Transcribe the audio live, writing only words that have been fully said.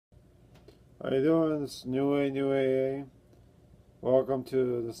How you doing? It's TheNewAWay. Welcome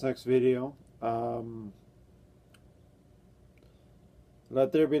to this next video.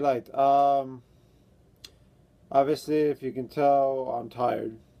 Let there be light. Obviously, if you can tell, I'm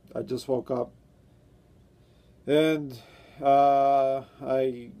tired. I just woke up, and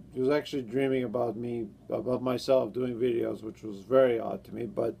I was actually dreaming about myself doing videos, which was very odd to me.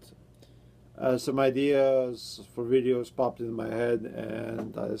 But some ideas for videos popped into my head,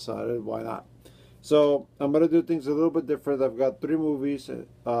 and I decided, why not? So I'm gonna do things a little bit different. I've got 3 movies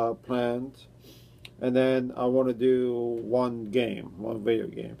planned, and then I want to do one video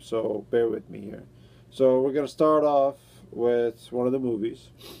game. So bear with me here. So we're gonna start off with one of the movies.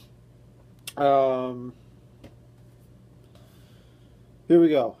 Here we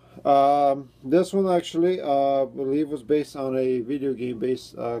go. This one actually, I believe, was based on a video game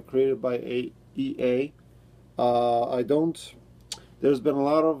created by EA. There's been a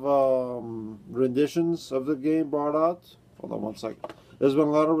lot of renditions of the game brought out. Hold on one second. There's been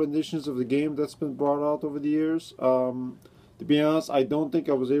a lot of renditions of the game that's been brought out over the years. To be honest, I don't think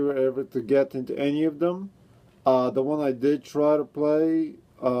I was ever to get into any of them. The one I did try to play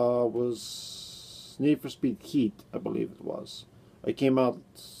was Need for Speed Heat, I believe it was. It came out,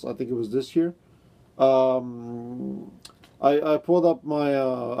 I think it was this year. I pulled up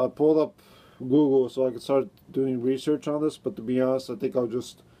Google so I could start doing research on this, but to be honest, I think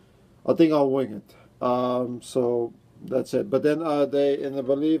I'll wing it. So that's it. But then I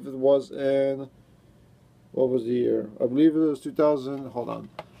believe it was in, what was the year? I believe it was 2000. Hold on.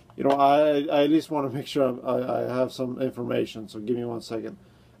 You know, I at least want to make sure I have some information. So give me one second.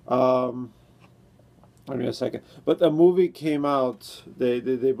 Give me a second. But a movie came out.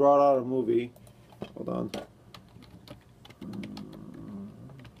 They brought out a movie. Hold on.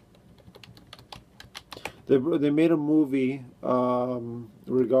 They made a movie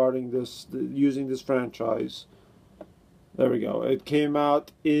regarding using this franchise. There we go. It came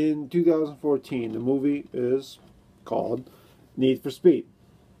out in 2014. The movie is called Need for Speed.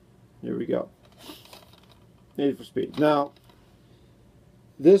 Here we go. Need for Speed. Now,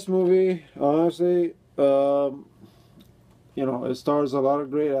 this movie, honestly, you know, it stars a lot of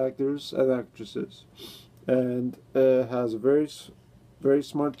great actors and actresses, and it has a very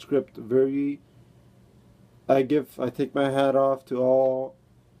smart script. I take my hat off to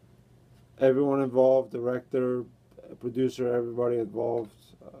everyone involved, director, producer, everybody involved.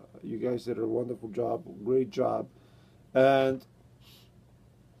 You guys did a wonderful job, great job. And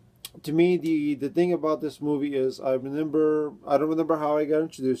to me, the thing about this movie is I don't remember how I got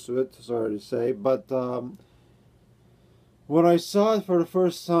introduced to it, sorry to say, but when I saw it for the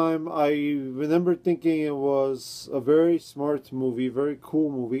first time, I remember thinking it was a very smart movie, very cool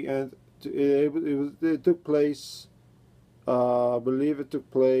movie, and it took place, I believe it took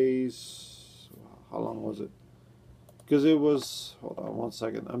place, how long was it? Because it was, hold on one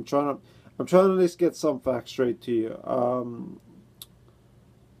second, I'm trying to at least get some facts straight to you.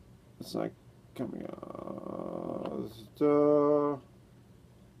 It's not coming out.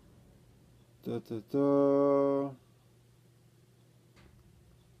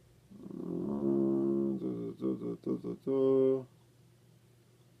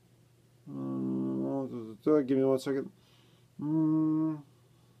 Give me one second.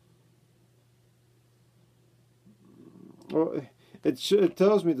 Well, it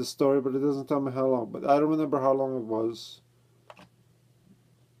tells me the story, but it doesn't tell me how long. But I don't remember how long it was.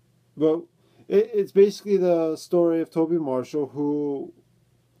 Well, it's basically the story of Tobey Marshall, who,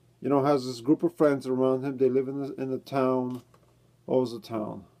 you know, has this group of friends around him. They live in the town. What was the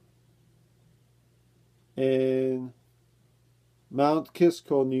town? In Mount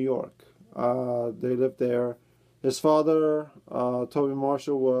Kisco, New York. They lived there. His father, Tobey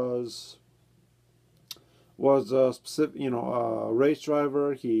Marshall, was a specific, a race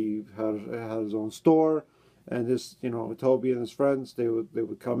driver. He had his own store, and Tobey and his friends, they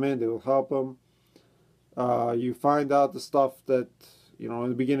would come in, they would help him. You find out the stuff that, in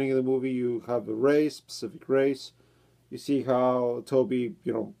the beginning of the movie, you have a specific race. You see how Tobey,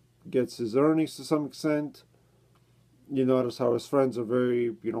 gets his earnings to some extent. You notice how his friends are very,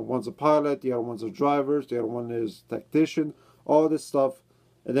 one's a pilot, the other one's a driver, the other one is a tactician, all this stuff.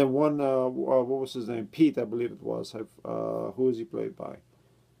 And then one, what was his name? Pete, I believe it was. Who is he played by?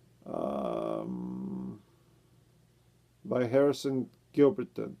 By Harrison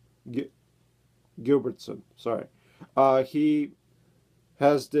Gilbertson. Gilbertson, sorry. He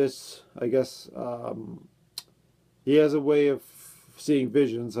has this, I guess, he has a way of seeing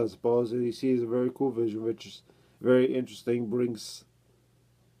visions, I suppose, and he sees a very cool vision, which is very interesting. Brings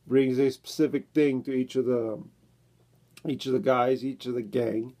a specific thing to each of the guys, each of the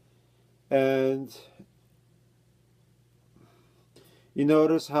gang, And you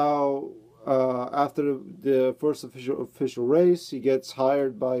notice how after the first official race, he gets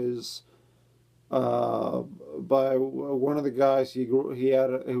hired by his by one of the guys he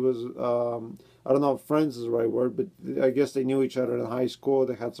had. He was I don't know if friends is the right word, but I guess they knew each other in high school.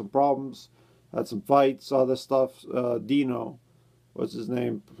 They had some problems, had some fights, other stuff. Dino, what's his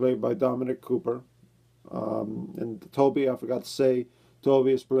name, played by Dominic Cooper. And Tobey, I forgot to say,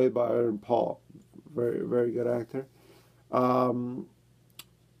 Tobey is played by Aaron Paul. Very, very good actor. And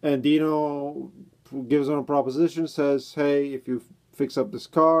Dino gives him a proposition, says, hey, if you fix up this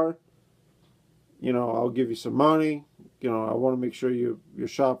car, I'll give you some money. I want to make sure your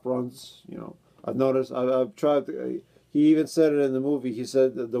shop runs. I've noticed, I've tried to, he even said it in the movie. He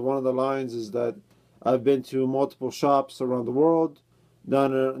said that one of the lines is that I've been to multiple shops around the world.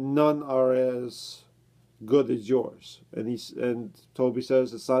 None are as good as yours. And Tobey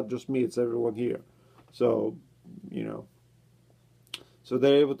says it's not just me, it's everyone here. So, so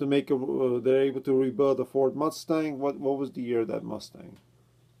they're able to they're able to rebuild a Ford Mustang. What was the year of that Mustang?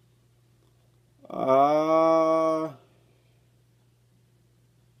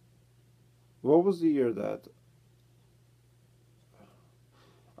 What was the year that?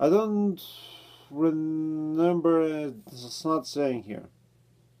 I don't remember. It's not saying here.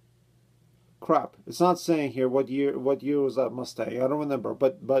 Crap! It's not saying here what year was that Mustang. I don't remember.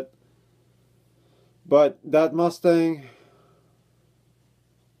 But that Mustang.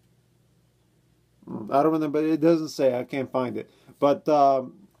 I don't remember. It doesn't say. I can't find it. But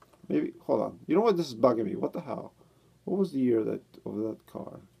maybe hold on. You know what? This is bugging me. What the hell? What was the year of that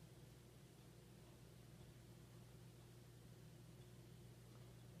car?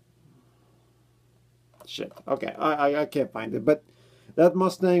 Shit. Okay, I can't find it. But that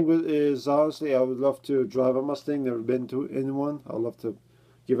Mustang is honestly, I would love to drive a Mustang. Never been in one. I'd love to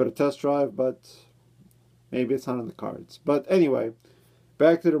give it a test drive, but maybe it's not in the cards. But anyway,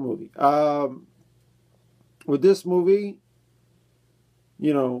 back to the movie. With this movie,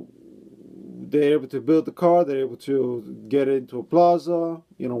 they're able to build the car. They're able to get into a plaza,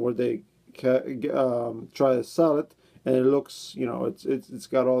 where they try to sell it, and it looks, it's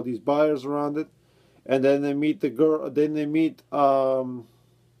got all these buyers around it. And then they meet the girl. Then they meet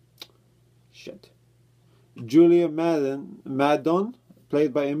Julia Madden,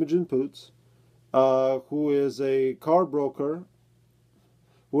 played by Imogen Poots, who is a car broker.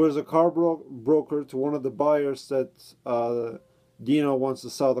 Who is a car broker to one of the buyers that Dino wants to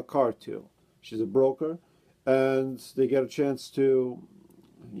sell the car to. She's a broker, and they get a chance to,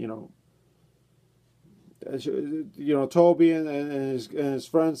 Tobey and his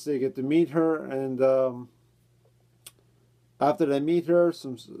friends, they get to meet her, and after they meet her,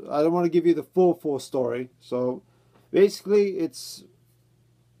 I don't want to give you the full story. So basically, it's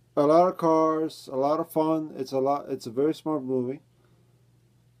a lot of cars, a lot of fun. It's a very smart movie.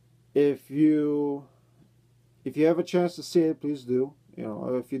 If you have a chance to see it, please do.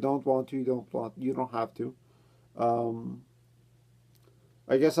 If you don't want to, you don't have to.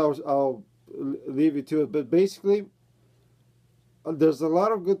 I guess I'll leave you to it. But basically, there's a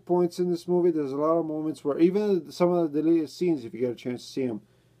lot of good points in this movie. There's a lot of moments where even some of the deleted scenes, if you get a chance to see them,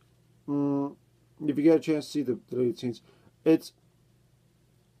 if you get a chance to see the deleted scenes, it's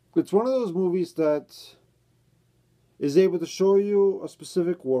one of those movies that is able to show you a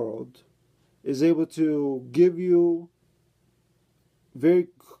specific world, is able to give you very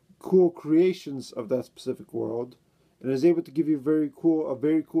cool creations of that specific world, and is able to give you a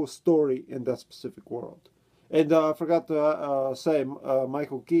very cool story in that specific world. And I forgot to say,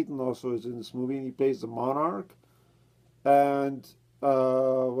 Michael Keaton also is in this movie, and he plays the Monarch. And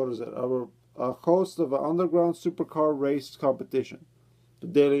what is it? A host of an underground supercar race competition, the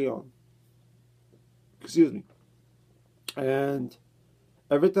De Leon. Excuse me. And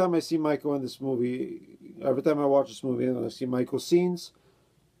every time I see Michael in this movie, every time I watch this movie and I see Michael's scenes,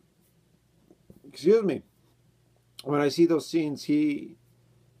 when I see those scenes, the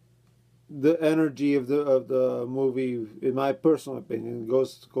energy of the movie, in my personal opinion,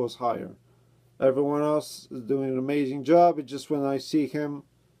 goes higher. Everyone else is doing an amazing job. It's just when I see him,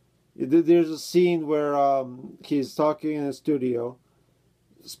 there's a scene where he's talking in a studio.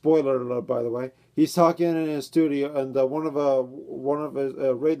 Spoiler alert, by the way. He's talking in his studio, and one of his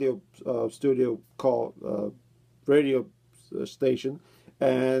radio studio radio station,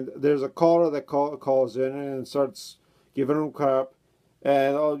 and there's a caller that calls in and starts giving him crap,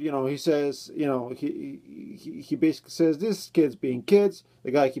 and he says, he basically says, this kid's being kids.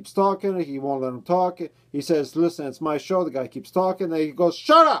 The guy keeps talking. He won't let him talk. He says, listen, it's my show. The guy keeps talking. Then he goes,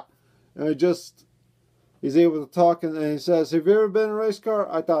 shut up, and He's able to talk, and he says, "Have you ever been in a race car?"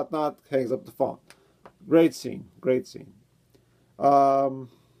 "I thought not." Hangs up the phone. Great scene. Great scene.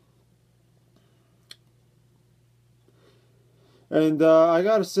 And I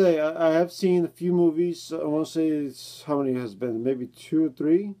gotta say, I have seen a few movies. I want to say how many has been? Maybe 2 or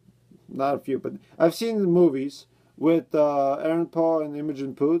 3. Not a few, but I've seen the movies with Aaron Paul and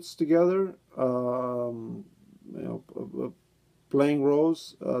Imogen Poots together. Playing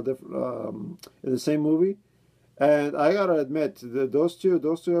roles in the same movie. And I gotta admit, those two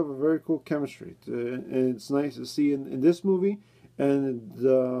have a very cool chemistry. And it's nice to see in this movie. And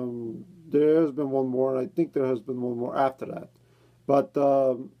there has been one more, and I think there has been one more after that. But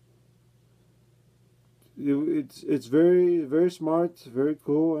it's very, very smart, very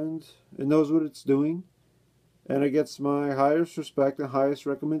cool, and it knows what it's doing. And it gets my highest respect and highest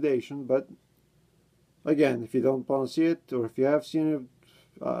recommendation. But again, if you don't want to see it, or if you have seen it,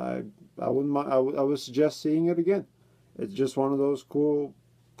 I wouldn't mind, I would suggest seeing it again. It's just one of those cool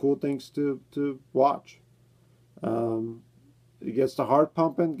things to watch. It gets the heart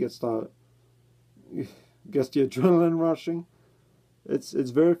pumping, gets the adrenaline rushing. It's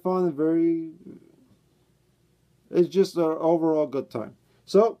very fun and it's just an overall good time.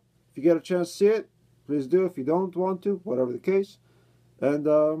 So if you get a chance to see it, please do. If you don't want to, whatever the case. And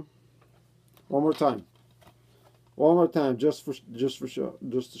one more time, just to show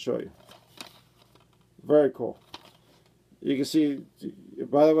you. Very cool. You can see,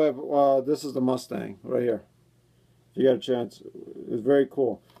 by the way, this is the Mustang right here. If you get a chance, it's very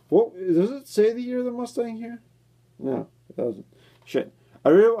cool. Well, does it say the year of the Mustang here? No, it doesn't. Shit.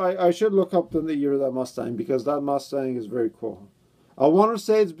 I should look up the year of that Mustang, because that Mustang is very cool. I want to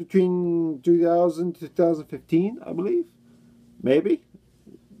say it's between 2000 to 2015, I believe. Maybe.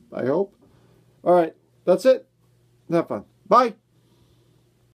 I hope. All right. That's it. Have fun. Bye.